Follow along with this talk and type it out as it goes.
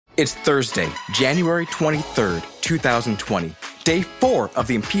It's Thursday, January 23rd, 2020, day 4 of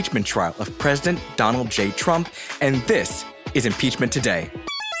the impeachment trial of President Donald J. Trump, and this is Impeachment Today.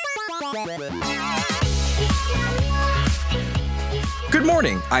 Good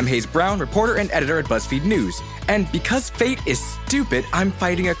morning, I'm Hayes Brown, reporter and editor at BuzzFeed News. And because fate is stupid, I'm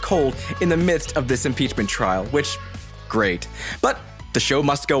fighting a cold in the midst of this impeachment trial, which, great. But the show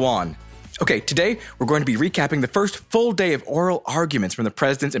must go on. Okay, today we're going to be recapping the first full day of oral arguments from the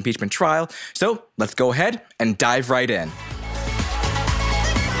president's impeachment trial, so let's go ahead and dive right in.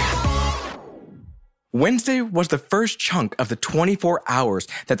 Wednesday was the first chunk of the 24 hours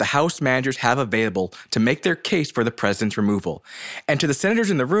that the House managers have available to make their case for the president's removal. And to the senators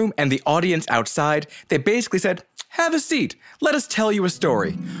in the room and the audience outside, they basically said, "Have a seat. Let us tell you a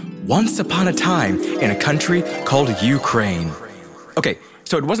story. Once upon a time in a country called Ukraine." Okay,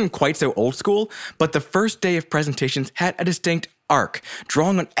 so it wasn't quite so old school, but the first day of presentations had a distinct arc,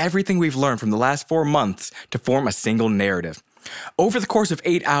 drawing on everything we've learned from the last 4 months to form a single narrative. Over the course of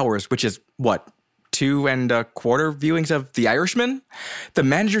 8 hours, which is, 2.25 viewings of The Irishman? The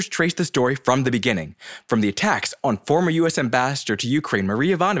managers traced the story from the beginning, from the attacks on former U.S. Ambassador to Ukraine, Marie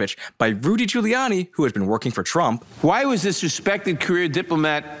Yovanovitch, by Rudy Giuliani, who has been working for Trump. Why was this respected career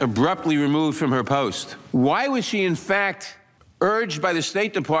diplomat abruptly removed from her post? Why was she, in fact, urged by the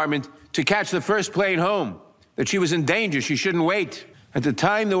State Department to catch the first plane home, that she was in danger, she shouldn't wait? At the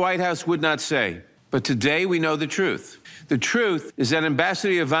time, the White House would not say. But today, we know the truth. The truth is that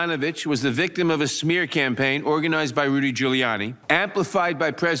Ambassador Yovanovitch was the victim of a smear campaign organized by Rudy Giuliani, amplified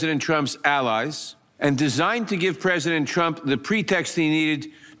by President Trump's allies, and designed to give President Trump the pretext he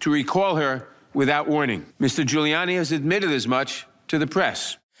needed to recall her without warning. Mr. Giuliani has admitted as much to the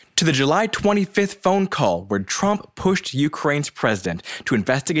press. To the July 25th phone call where Trump pushed Ukraine's president to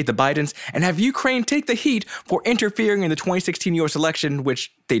investigate the Bidens and have Ukraine take the heat for interfering in the 2016 U.S. election,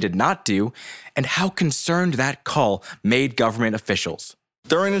 which they did not do, and how concerned that call made government officials.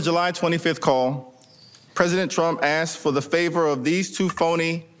 During the July 25th call, President Trump asked for the favor of these 2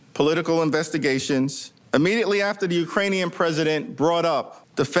 phony political investigations immediately after the Ukrainian president brought up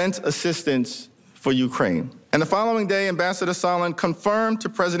defense assistance for Ukraine. And the following day, Ambassador Sondland confirmed to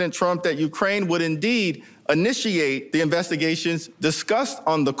President Trump that Ukraine would indeed initiate the investigations discussed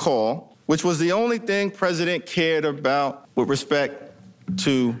on the call, which was the only thing President cared about with respect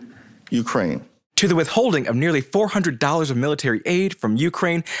to Ukraine. To the withholding of nearly $400 of military aid from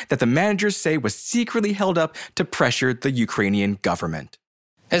Ukraine that the managers say was secretly held up to pressure the Ukrainian government.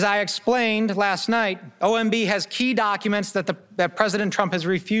 As I explained last night, OMB has key documents that President Trump has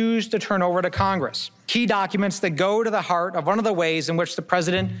refused to turn over to Congress. Key documents that go to the heart of one of the ways in which the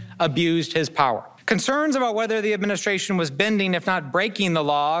president abused his power. Concerns about whether the administration was bending, if not breaking the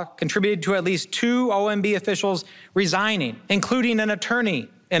law, contributed to at least 2 OMB officials resigning, including an attorney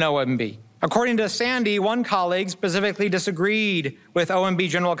in OMB. According to Sandy, one colleague specifically disagreed with OMB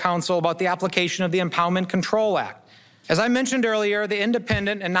General Counsel about the application of the Impoundment Control Act. As I mentioned earlier, the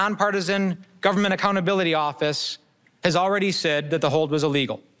independent and nonpartisan Government Accountability Office has already said that the hold was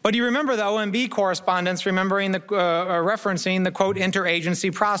illegal. But you remember the OMB correspondence referencing the, quote,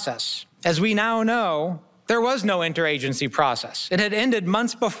 interagency process. As we now know, there was no interagency process. It had ended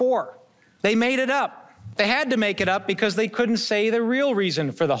months before. They made it up. They had to make it up because they couldn't say the real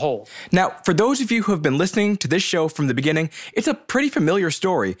reason for the hold. Now, for those of you who have been listening to this show from the beginning, it's a pretty familiar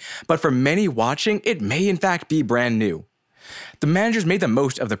story, but for many watching, it may in fact be brand new. The managers made the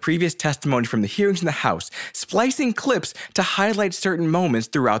most of the previous testimony from the hearings in the House, splicing clips to highlight certain moments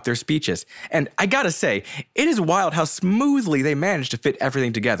throughout their speeches. And I gotta say, it is wild how smoothly they managed to fit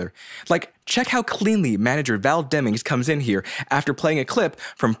everything together. Like, check how cleanly manager Val Demings comes in here after playing a clip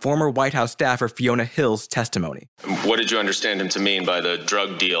from former White House staffer Fiona Hill's testimony. What did you understand him to mean by the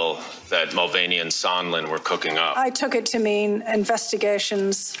drug deal that Mulvaney and Sondland were cooking up? I took it to mean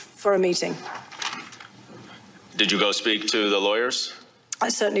investigations for a meeting. Did you go speak to the lawyers? I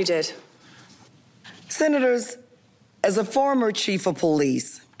certainly did. Senators, as a former chief of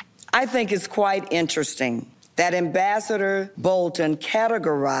police, I think it's quite interesting that Ambassador Bolton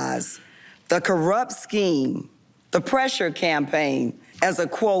categorized the corrupt scheme, the pressure campaign, as a,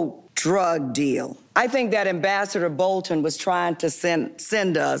 quote, drug deal. I think that Ambassador Bolton was trying to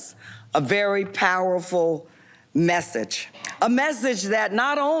send us a very powerful message. A message that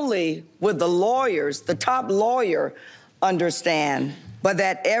not only would the lawyers, the top lawyer, understand, but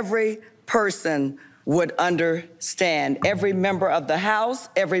that every person would understand. Every member of the House,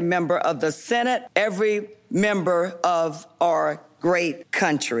 every member of the Senate, every member of our great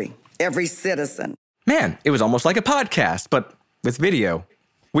country, every citizen. Man, it was almost like a podcast, but with video.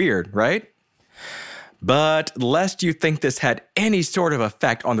 Weird, right? But lest you think this had any sort of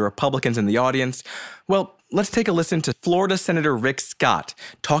effect on the Republicans in the audience, well, let's take a listen to Florida Senator Rick Scott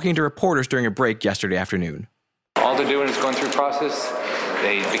talking to reporters during a break yesterday afternoon. All they're doing is going through process.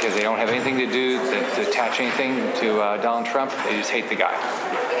 Because they don't have anything to do to attach anything to Donald Trump, they just hate the guy.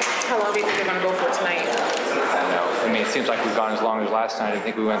 How long do you think they're going to go for tonight? I don't know. I mean, it seems like we've gone as long as last night. I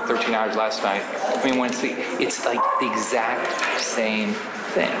think we went 13 hours last night. I mean, when it's like the exact same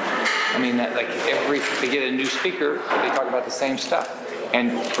thing. I mean, they get a new speaker, they talk about the same stuff.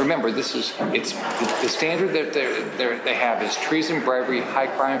 And remember, it's the standard that they have is treason, bribery, high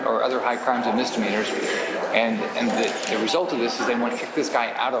crime, or other high crimes and misdemeanors. And the result of this is they want to kick this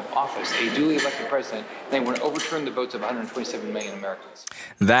guy out of office, a duly elected president. They want to overturn the votes of 127 million Americans.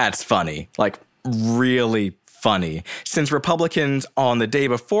 That's funny. Like, really funny. Since Republicans on the day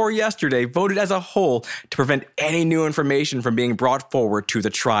before yesterday voted as a whole to prevent any new information from being brought forward to the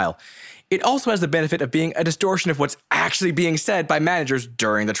trial. It also has the benefit of being a distortion of what's actually being said by managers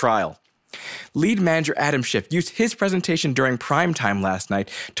during the trial. Lead manager Adam Schiff used his presentation during primetime last night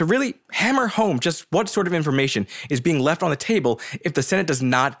to really hammer home just what sort of information is being left on the table if the Senate does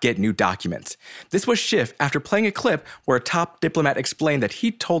not get new documents. This was Schiff after playing a clip where a top diplomat explained that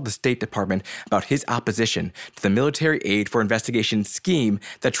he told the State Department about his opposition to the military aid for investigation scheme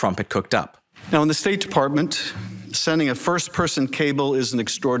that Trump had cooked up. Now, in the State Department, sending a first-person cable is an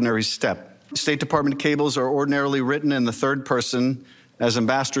extraordinary step. State Department cables are ordinarily written in the third person. As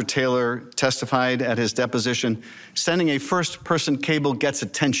Ambassador Taylor testified at his deposition, sending a first-person cable gets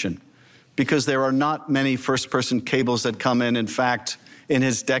attention because there are not many first-person cables that come in. In fact, in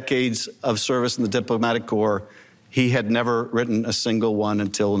his decades of service in the diplomatic corps, he had never written a single one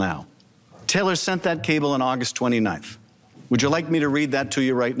until now. Taylor sent that cable on August 29th. Would you like me to read that to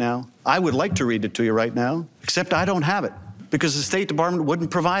you right now? I would like to read it to you right now, except I don't have it because the State Department wouldn't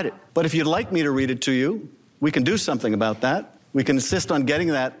provide it. But if you'd like me to read it to you, we can do something about that. We can insist on getting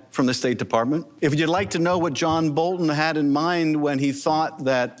that from the State Department. If you'd like to know what John Bolton had in mind when he thought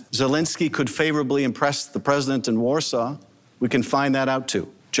that Zelensky could favorably impress the president in Warsaw, we can find that out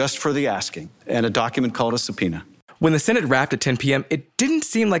too, just for the asking, and a document called a subpoena. When the Senate wrapped at 10 p.m., it didn't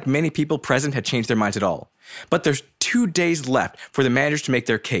seem like many people present had changed their minds at all. But there's 2 days left for the managers to make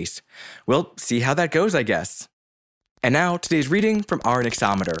their case. We'll see how that goes, I guess. And now, today's reading from our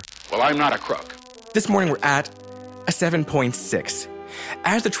Nixometer. Well, I'm not a crook. This morning we're at a 7.6.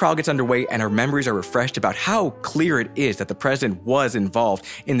 As the trial gets underway and our memories are refreshed about how clear it is that the president was involved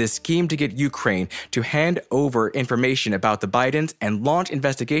in this scheme to get Ukraine to hand over information about the Bidens and launch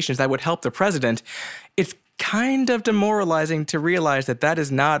investigations that would help the president, it's kind of demoralizing to realize that that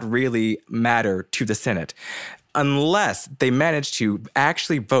does not really matter to the Senate. Unless they manage to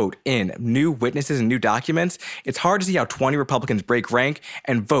actually vote in new witnesses and new documents, it's hard to see how 20 Republicans break rank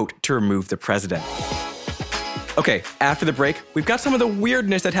and vote to remove the president. Okay, after the break, we've got some of the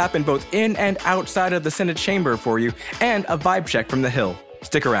weirdness that happened both in and outside of the Senate chamber for you, and a vibe check from the Hill.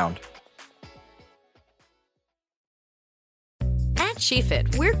 Stick around. At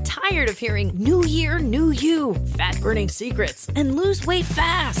SheFit, we're tired of hearing new year, new you, fat-burning secrets, and lose weight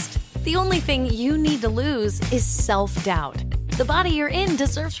fast. The only thing you need to lose is self-doubt. The body you're in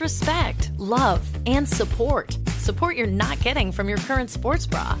deserves respect, love, and support. Support you're not getting from your current sports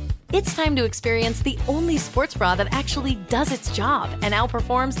bra. It's time to experience the only sports bra that actually does its job and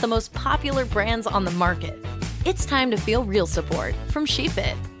outperforms the most popular brands on the market. It's time to feel real support from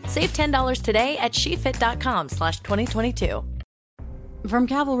SheFit. Save $10 today at shefit.com/2022. From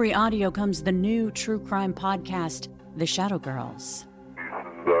Cavalry Audio comes the new true crime podcast, The Shadow Girls.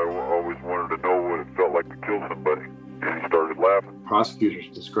 I always wanted to know what it felt like to kill somebody. And he started laughing. Prosecutors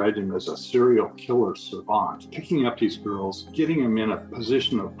described him as a serial killer savant, picking up these girls, getting them in a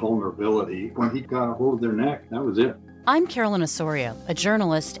position of vulnerability. When he got a hold of their neck, that was it. I'm Carolyn Osorio, a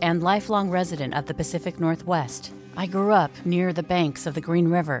journalist and lifelong resident of the Pacific Northwest. I grew up near the banks of the Green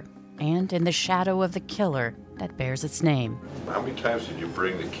River and in the shadow of the killer that bears its name. How many times did you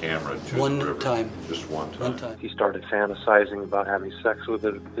bring the camera to One the river? time. Just one time? One time. He started fantasizing about having sex with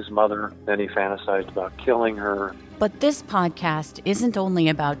his mother. Then he fantasized about killing her. But this podcast isn't only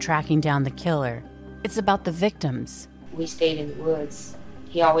about tracking down the killer. It's about the victims. We stayed in the woods.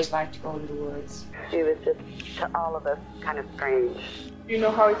 He always liked to go to the woods. She was just, to all of us, kind of strange. You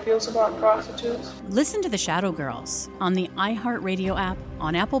know how he feels about prostitutes? Listen to The Shadow Girls on the iHeartRadio app,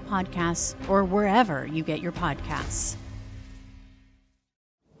 on Apple Podcasts, or wherever you get your podcasts.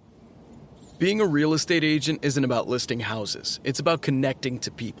 Being a real estate agent isn't about listing houses. It's about connecting to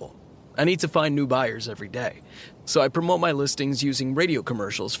people. I need to find new buyers every day, so I promote my listings using radio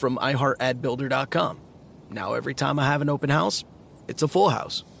commercials from iHeartAdBuilder.com. Now every time I have an open house, it's a full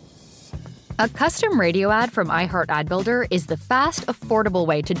house. A custom radio ad from iHeart Ad Builder is the fast, affordable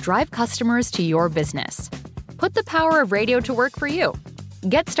way to drive customers to your business. Put the power of radio to work for you.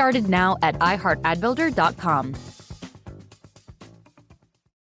 Get started now at iHeartAdBuilder.com.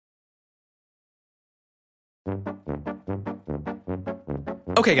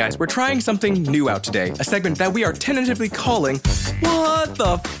 Okay, guys, we're trying something new out today, a segment that we are tentatively calling What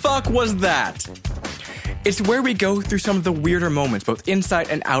the Fuck Was That? It's where we go through some of the weirder moments, both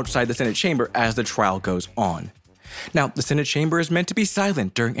inside and outside the Senate chamber as the trial goes on. Now, the Senate chamber is meant to be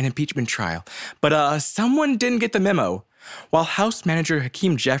silent during an impeachment trial, but someone didn't get the memo. While House Manager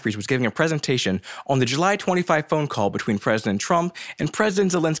Hakeem Jeffries was giving a presentation on the July 25 phone call between President Trump and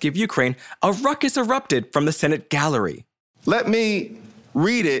President Zelensky of Ukraine, a ruckus erupted from the Senate gallery. Let me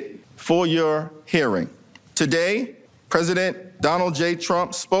read it for your hearing. Today, President Donald J.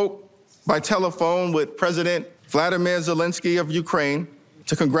 Trump spoke by telephone with President Vladimir Zelensky of Ukraine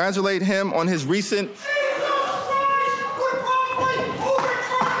to congratulate him on his recent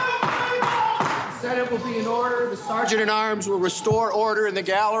Senate will be in order. The Sergeant at Arms will restore order in the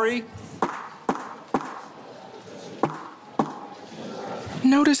gallery.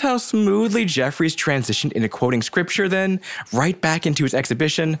 Notice how smoothly Jeffries transitioned into quoting scripture then, right back into his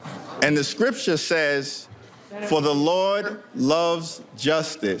exhibition. And the scripture says, "For the Lord loves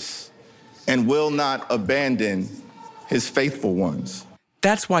justice and will not abandon his faithful ones."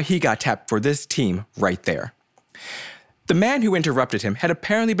 That's why he got tapped for this team right there. The man who interrupted him had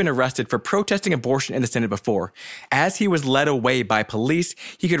apparently been arrested for protesting abortion in the Senate before. As he was led away by police,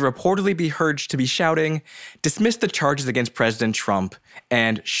 he could reportedly be heard to be shouting, "Dismiss the charges against President Trump,"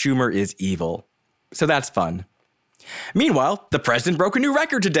 and "Schumer is evil." So that's fun. Meanwhile, the president broke a new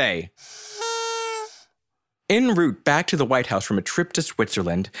record today. En route back to the White House from a trip to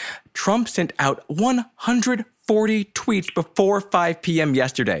Switzerland, Trump sent out 140 tweets before 5 p.m.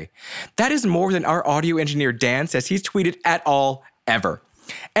 yesterday. That is more than our audio engineer Dan says he's tweeted at all ever.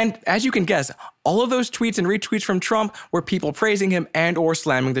 And as you can guess, all of those tweets and retweets from Trump were people praising him and or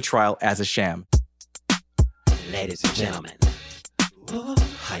slamming the trial as a sham. Ladies and gentlemen,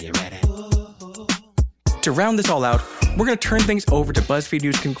 are you ready? To round this all out, we're going to turn things over to BuzzFeed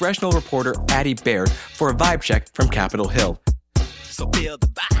News congressional reporter Addie Baird for a vibe check from Capitol Hill. So feel the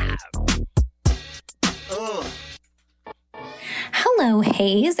vibe. Hello,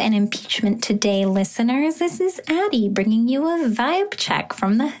 Hayes and Impeachment Today listeners. This is Addie bringing you a vibe check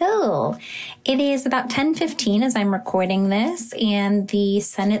from the Hill. It is about 10:15 as I'm recording this, and the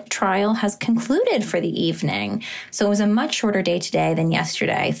Senate trial has concluded for the evening. So it was a much shorter day today than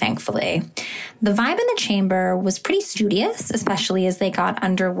yesterday, thankfully. The vibe in the chamber was pretty studious, especially as they got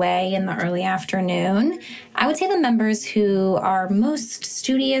underway in the early afternoon. I would say the members who are most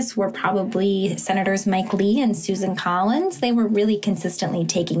studious were probably Senators Mike Lee and Susan Collins. They were really consistently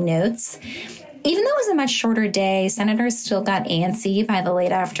taking notes. Even though it was a much shorter day, senators still got antsy by the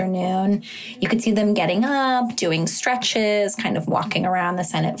late afternoon. You could see them getting up, doing stretches, kind of walking around the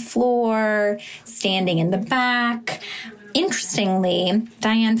Senate floor, standing in the back. Interestingly,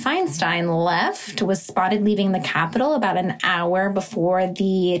 Dianne Feinstein was spotted leaving the Capitol about an hour before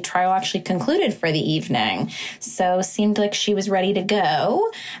the trial actually concluded for the evening. So seemed like she was ready to go.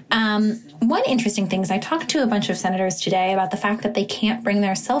 One interesting thing is I talked to a bunch of senators today about the fact that they can't bring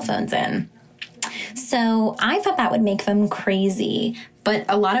their cell phones in. So I thought that would make them crazy. But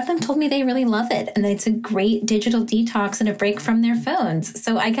a lot of them told me they really love it and that it's a great digital detox and a break from their phones.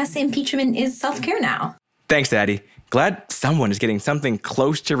 So I guess impeachment is self-care now. Thanks, Addie. Glad someone is getting something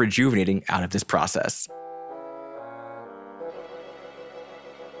close to rejuvenating out of this process.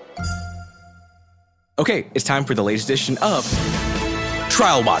 Okay, it's time for the latest edition of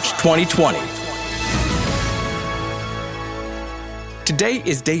Trial Watch 2020. Today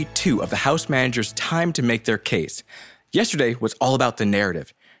is day 2 of the House managers' time to make their case. Yesterday was all about the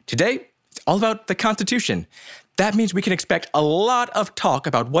narrative. Today, it's all about the Constitution. That means we can expect a lot of talk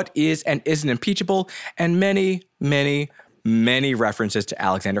about what is and isn't impeachable and many, many, many references to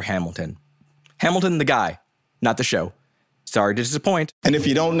Alexander Hamilton. Hamilton the guy, not the show. Sorry to disappoint. And if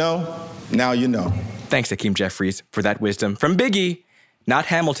you don't know, now you know. Thanks, Hakeem Jeffries, for that wisdom from Biggie, not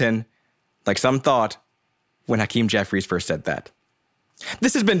Hamilton, like some thought when Hakeem Jeffries first said that.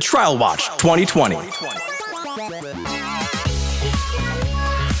 This has been Trial Watch 2020.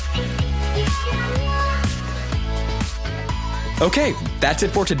 Okay, that's it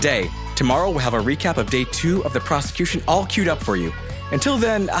for today. Tomorrow we'll have a recap of day 2 of the prosecution all queued up for you. Until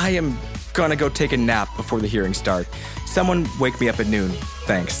then, I am gonna go take a nap before the hearings start. Someone wake me up at noon.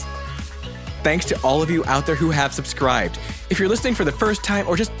 Thanks. thanks to all of you out there who have subscribed. If you're listening for the first time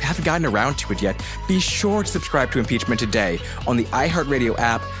or just haven't gotten around to it yet, be sure to subscribe to Impeachment Today on the iHeartRadio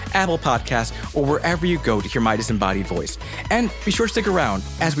app, Apple Podcasts, or wherever you go to hear my disembodied voice. And be sure to stick around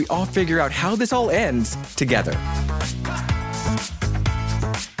as we all figure out how this all ends together.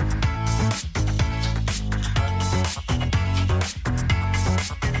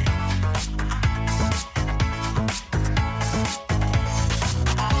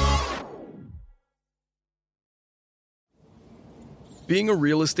 Being a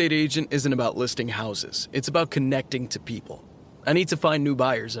real estate agent isn't about listing houses. It's about connecting to people. I need to find new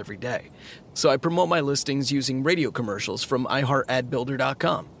buyers every day. So I promote my listings using radio commercials from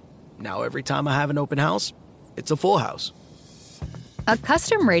iHeartAdBuilder.com. Now every time I have an open house, it's a full house. A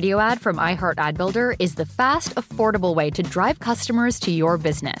custom radio ad from iHeartAdBuilder is the fast, affordable way to drive customers to your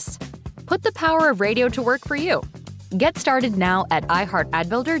business. Put the power of radio to work for you. Get started now at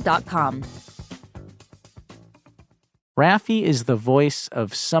iHeartAdBuilder.com. Raffi is the voice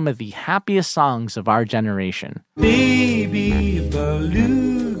of some of the happiest songs of our generation. Baby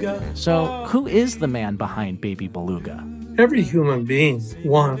Beluga. So, who is the man behind Baby Beluga? Every human being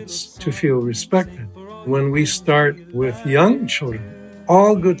wants to feel respected. When we start with young children,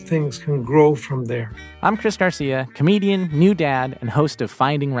 all good things can grow from there. I'm Chris Garcia, comedian, new dad, and host of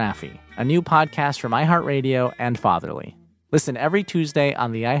Finding Raffi, a new podcast from iHeartRadio and Fatherly. Listen every Tuesday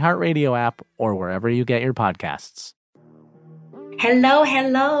on the iHeartRadio app or wherever you get your podcasts. Hello.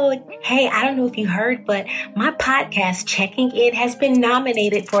 Hey, I don't know if you heard, but my podcast, Checking In, has been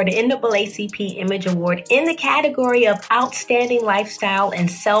nominated for the NAACP Image Award in the category of Outstanding Lifestyle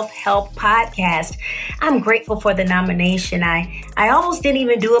and Self-Help Podcast. I'm grateful for the nomination. I almost didn't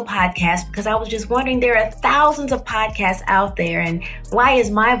even do a podcast because I was just wondering, there are thousands of podcasts out there, and why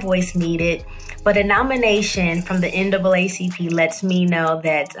is my voice needed? But a nomination from the NAACP lets me know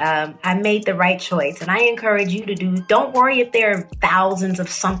that I made the right choice. And I encourage you to don't worry if there are thousands of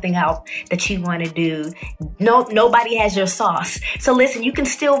something out that you want to do. Nobody has your sauce. So listen, you can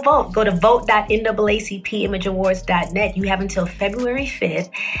still vote. Go to vote.naacpimageawards.net. You have until February 5th,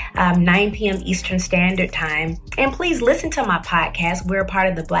 9 p.m. Eastern Standard Time. And please listen to my podcast. We're a part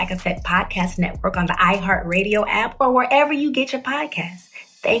of the Black Effect Podcast Network on the iHeartRadio app or wherever you get your podcasts.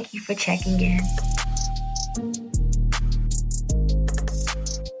 Thank you for checking in.